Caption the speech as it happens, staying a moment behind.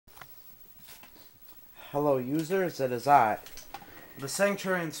Hello users, it is I, the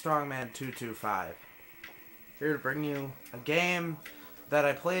Sanctuarian Strongman 225, here to bring you a game that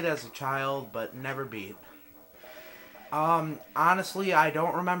I played as a child but never beat. Honestly, I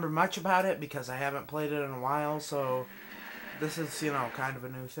don't remember much about it because I haven't played it in a while, so this is, kind of a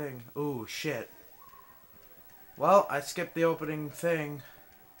new thing. Ooh, shit. Well, I skipped the opening thing.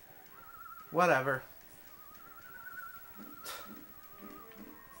 Whatever.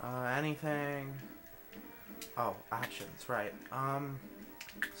 Anything? Oh, options, right.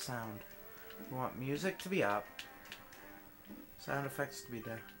 Sound. We want music to be up. Sound effects to be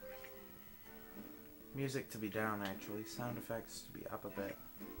down. Music to be down, actually. Sound effects to be up a bit.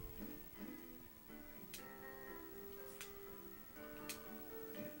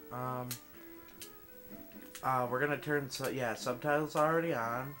 We're gonna turn, subtitles already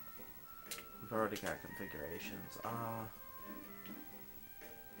on. We've already got configurations.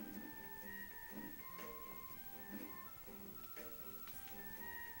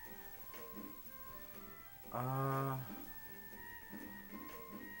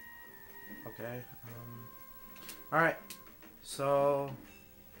 Okay, alright, so,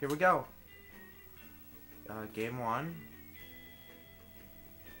 here we go. Game 1.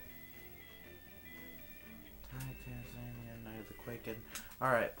 Ty Tasmanian, Night of the Quinkan.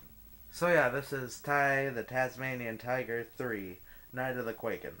 Alright, so yeah, this is Ty the Tasmanian Tiger 3, Night of the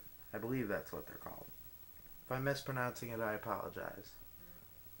Quinkan. I believe that's what they're called. If I'm mispronouncing it, I apologize.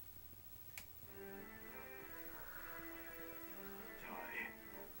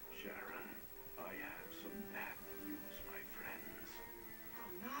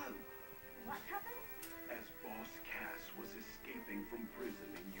 From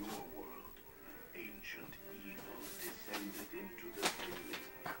prison in your world, ancient evil descended into the dreaming.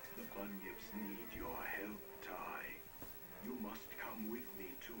 The bunyips need your help, Ty. You must come with me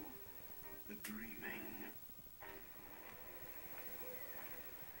to the dreaming.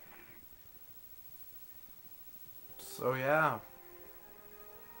 So yeah,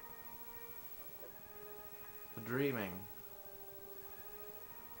 the dreaming.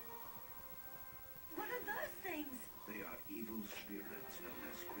 Evil spirits known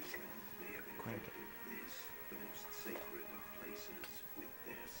as Quinkan. They have infected this, the most sacred of places, with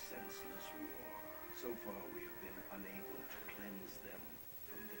their senseless war. So far, we have been unable to cleanse them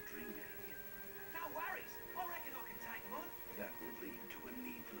from the dreaming. No worries. I reckon I can take them on. That would lead to a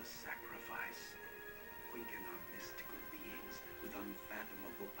needless sacrifice. Quinkan are mystical beings with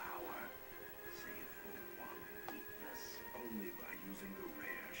unfathomable power, save for one weakness. Only by using the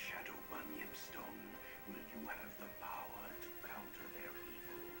rare Shadow Bunyip Stone will you have the power to counter their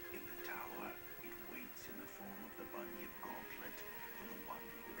evil. In the tower, it waits in the form of the Bunyip Gauntlet for the one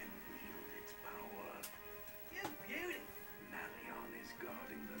who can wield its power. You beauty! Malion is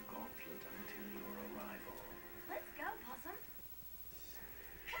guarding the gauntlet until your arrival. Let's go, Possum.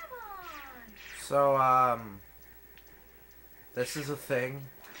 Come on! So, this is a thing.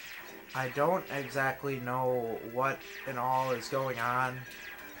 I don't exactly know what and all is going on.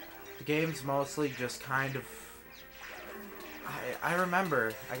 The game's mostly just kind of... I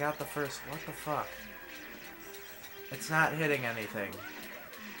remember, I got the first... What the fuck? It's not hitting anything.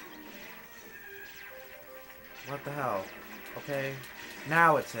 What the hell? Okay,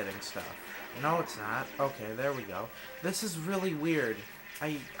 now it's hitting stuff. No, it's not. Okay, there we go. This is really weird.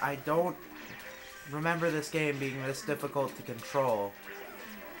 I don't remember this game being this difficult to control.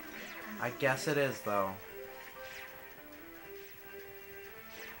 I guess it is, though.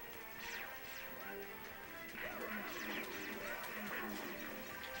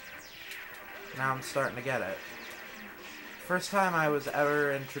 Now I'm starting to get it. First time I was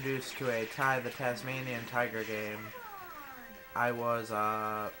ever introduced to a Ty the Tasmanian Tiger game, I was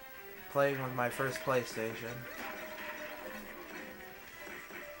playing with my first PlayStation.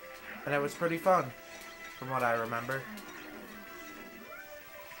 And it was pretty fun, from what I remember.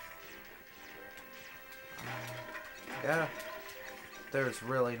 Yeah, there's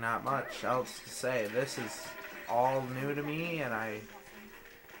really not much else to say. This is all new to me, and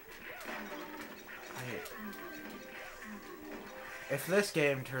if this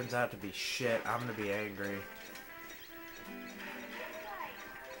game turns out to be shit, I'm gonna be angry.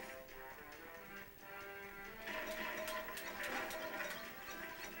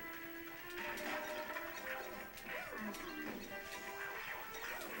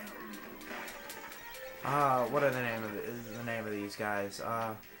 What are the name of these guys?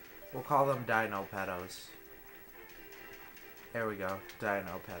 We'll call them Dino Pedos. There we go,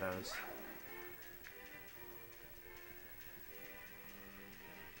 Dino Pedos.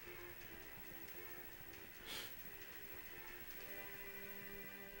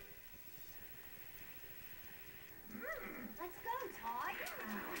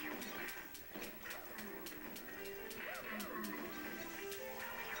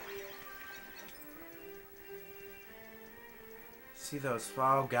 See those?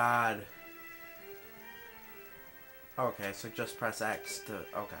 Oh god. Okay, so just press X to...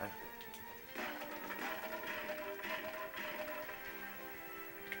 Okay.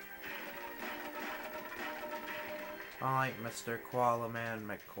 I like Mr. Koala Man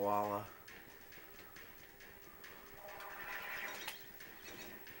McKoala.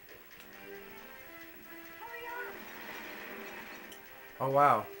 Oh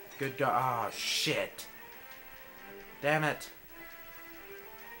wow. Good go. Oh shit. Damn it.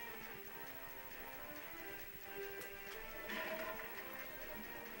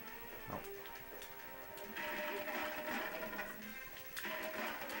 Oh.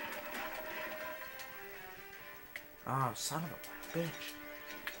 Oh, son of a bitch.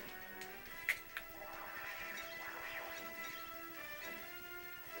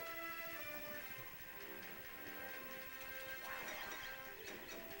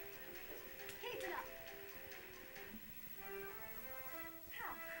 Keep it up.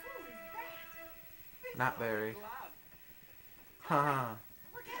 How cool is that? Not very. Glad. Haha.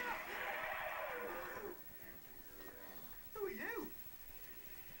 Look out! Who are you?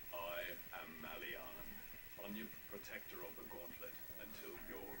 I am Malian, Bunyip Protector of the Gauntlet, until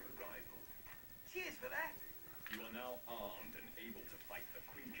your arrival. Cheers for that. You are now armed and able to fight the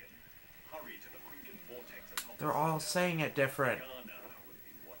Quinkan. Hurry to the Quinkan vortex atop They're all saying it different. Ghana will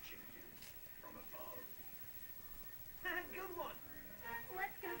be watching you from above. Good one.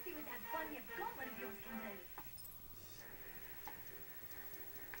 Let's go see what that bunyip gauntlet of yours can do.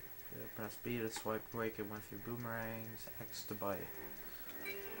 Good. Press B to swipe Quinkan with your boomerangs. X to bite.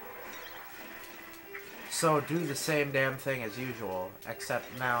 So do the same damn thing as usual, except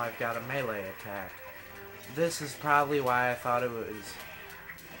now I've got a melee attack. This is probably why I thought it was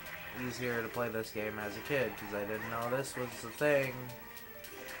easier to play this game as a kid, because I didn't know this was the thing.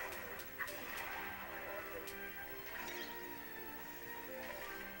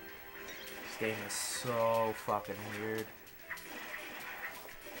 This game is so fucking weird.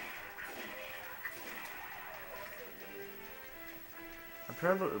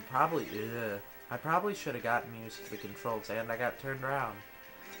 I probably should have gotten used to the controls, and I got turned around.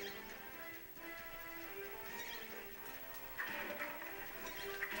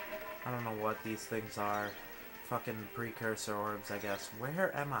 I don't know what these things are. Fucking precursor orbs, I guess.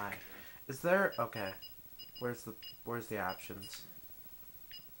 Where am I? Is there... Okay. Where's the options?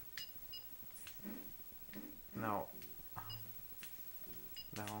 No.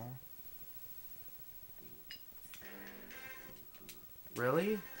 No.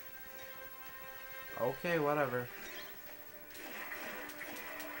 Really? Okay, whatever.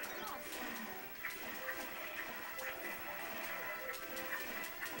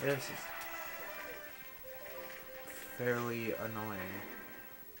 This is fairly annoying.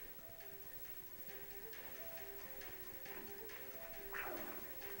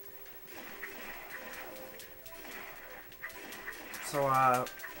 So, how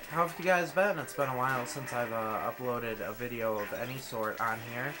have you guys been? It's been a while since I've uploaded a video of any sort on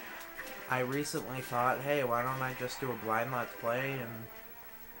here. I recently thought, hey, why don't I just do a blind Let's Play, and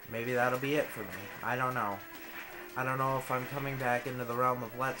maybe that'll be it for me. I don't know. I don't know if I'm coming back into the realm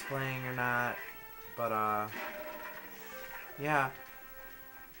of Let's Playing or not, but, yeah.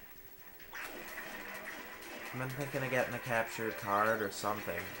 I've been thinking of getting a captured card or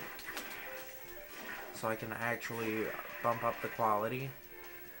something, so I can actually bump up the quality.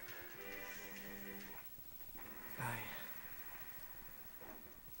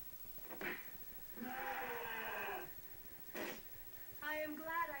 I am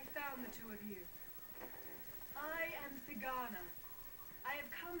glad I found the two of you. I am Thagana. I have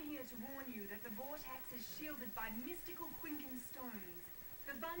come here to warn you that the vortex is shielded by mystical Quinkan stones.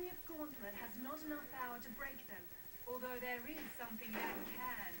 The Bunyip Gauntlet has not enough power to break them, although there is something that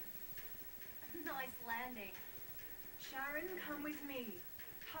can. Nice landing. Sharon, come with me.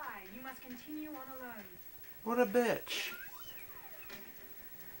 Ty, you must continue on alone. What a bitch.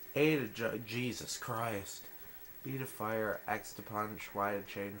 A to Jesus Christ. B to fire, X to punch, Y to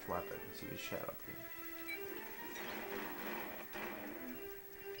change weapons. Use Shadow Beam.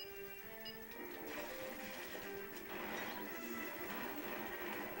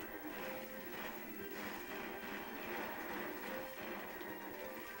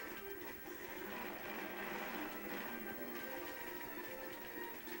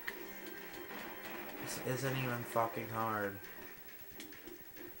 This isn't even fucking hard.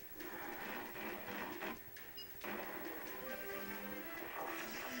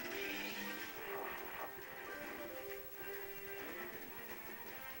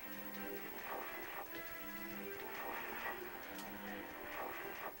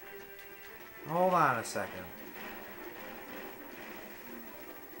 Hold on a second.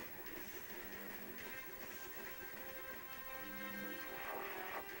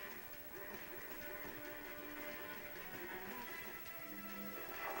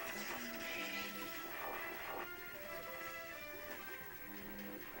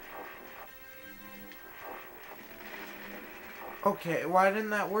 Okay, why didn't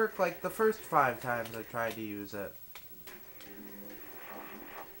that work like the first 5 times I tried to use it?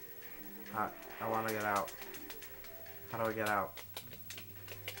 I want to get out. How do I get out?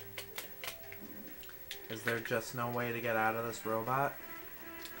 Is there just no way to get out of this robot?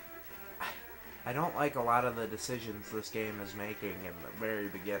 I don't like a lot of the decisions this game is making in the very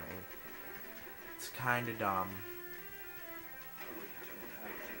beginning. It's kind of dumb. Hurry to the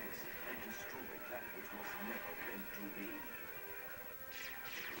fortress and destroy that which was never meant to be.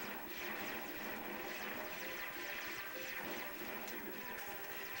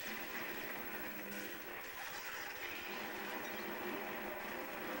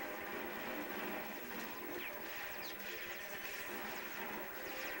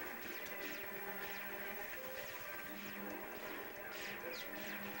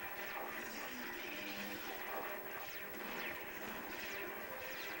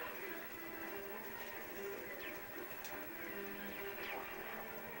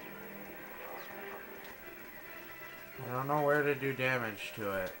 I don't know where to do damage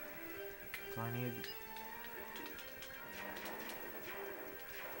to it. Do I need...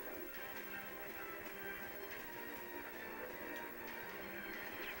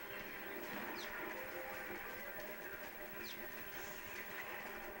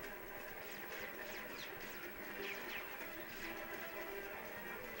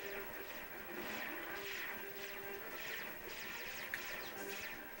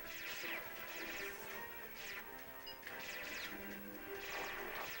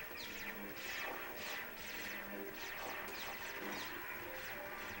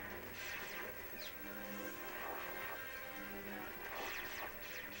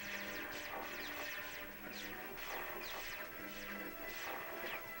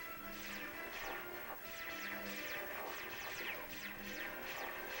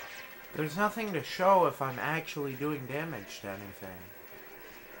 There's nothing to show if I'm actually doing damage to anything.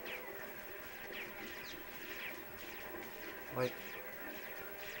 Like...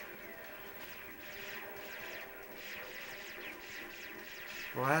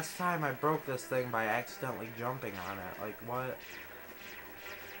 the last time I broke this thing by accidentally jumping on it. Like, what?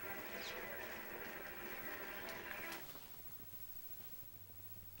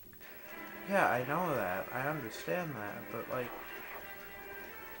 Yeah, I know that. I understand that. But, like...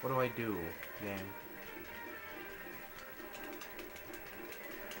 what do I do, game?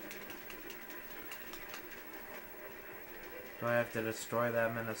 Do I have to destroy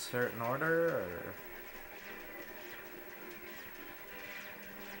them in a certain order, or...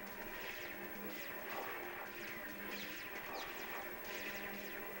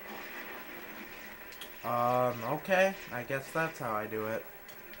 okay. I guess that's how I do it.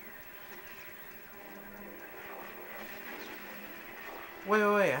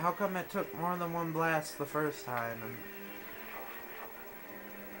 Wait, how come it took more than one blast the first time? And...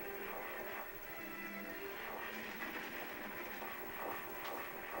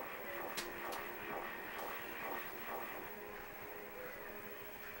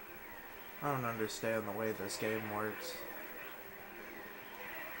 I don't understand the way this game works.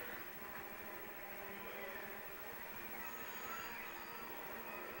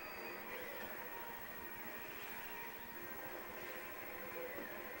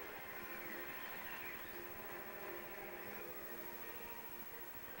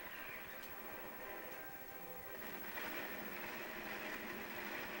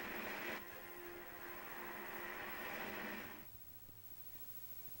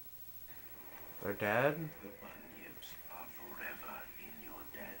 They're dead? The bunyips are forever in your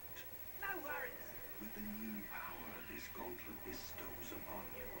debt. No worries. With the new power this gauntlet bestows upon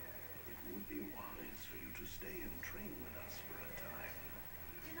you, it would be wise for you to stay and train with us for a time.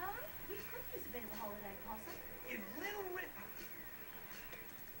 You know, we could use a bit of a holiday, Possum. You little ripper.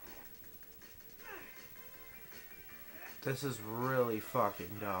 This is really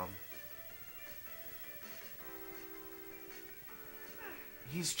fucking dumb.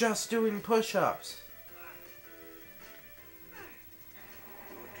 He's just doing push-ups.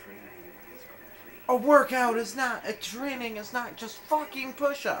 Your training is complete. A workout is not... a training is not just fucking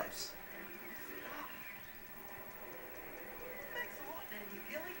push-ups. Thanks a lot then, you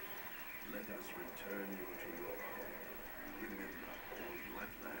Gilly. Let us return you to your home. Remember all you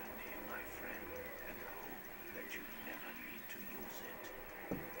have learned here, my friend, and hope that you never need to use it.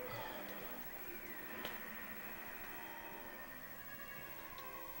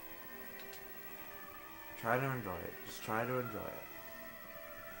 Try to enjoy it. Just try to enjoy it.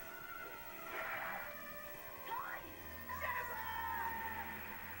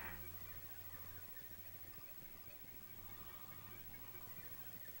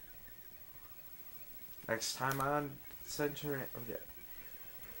 Next time on century. Okay.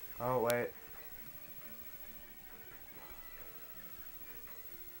 Oh wait.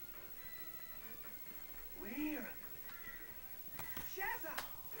 Where? Shazza!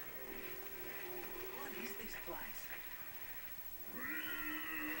 What is this place?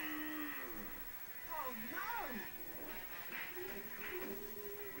 Oh no!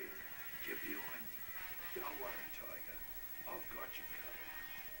 Get behind me. Don't worry, Tiger. I've got you covered.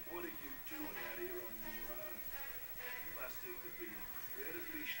 What are you doing out here on your own? You must either be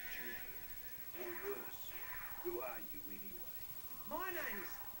incredibly stupid or worse. Who are you anyway? My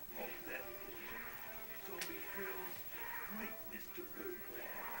name's... Hold that bullshit. Zombie frills, meet Mr.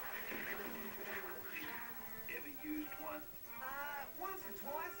 Bootleg. Ever used one? once or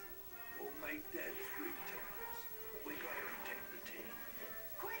twice. We'll make that 3 times. We gotta protect the town.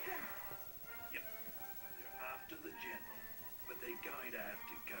 Quinkan! Yep. They're after the general, but they're going to have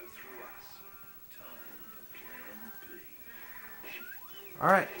to go through us. Time for plan B.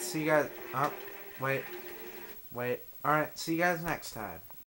 Alright, see you guys. Oh, wait. Alright, see you guys next time.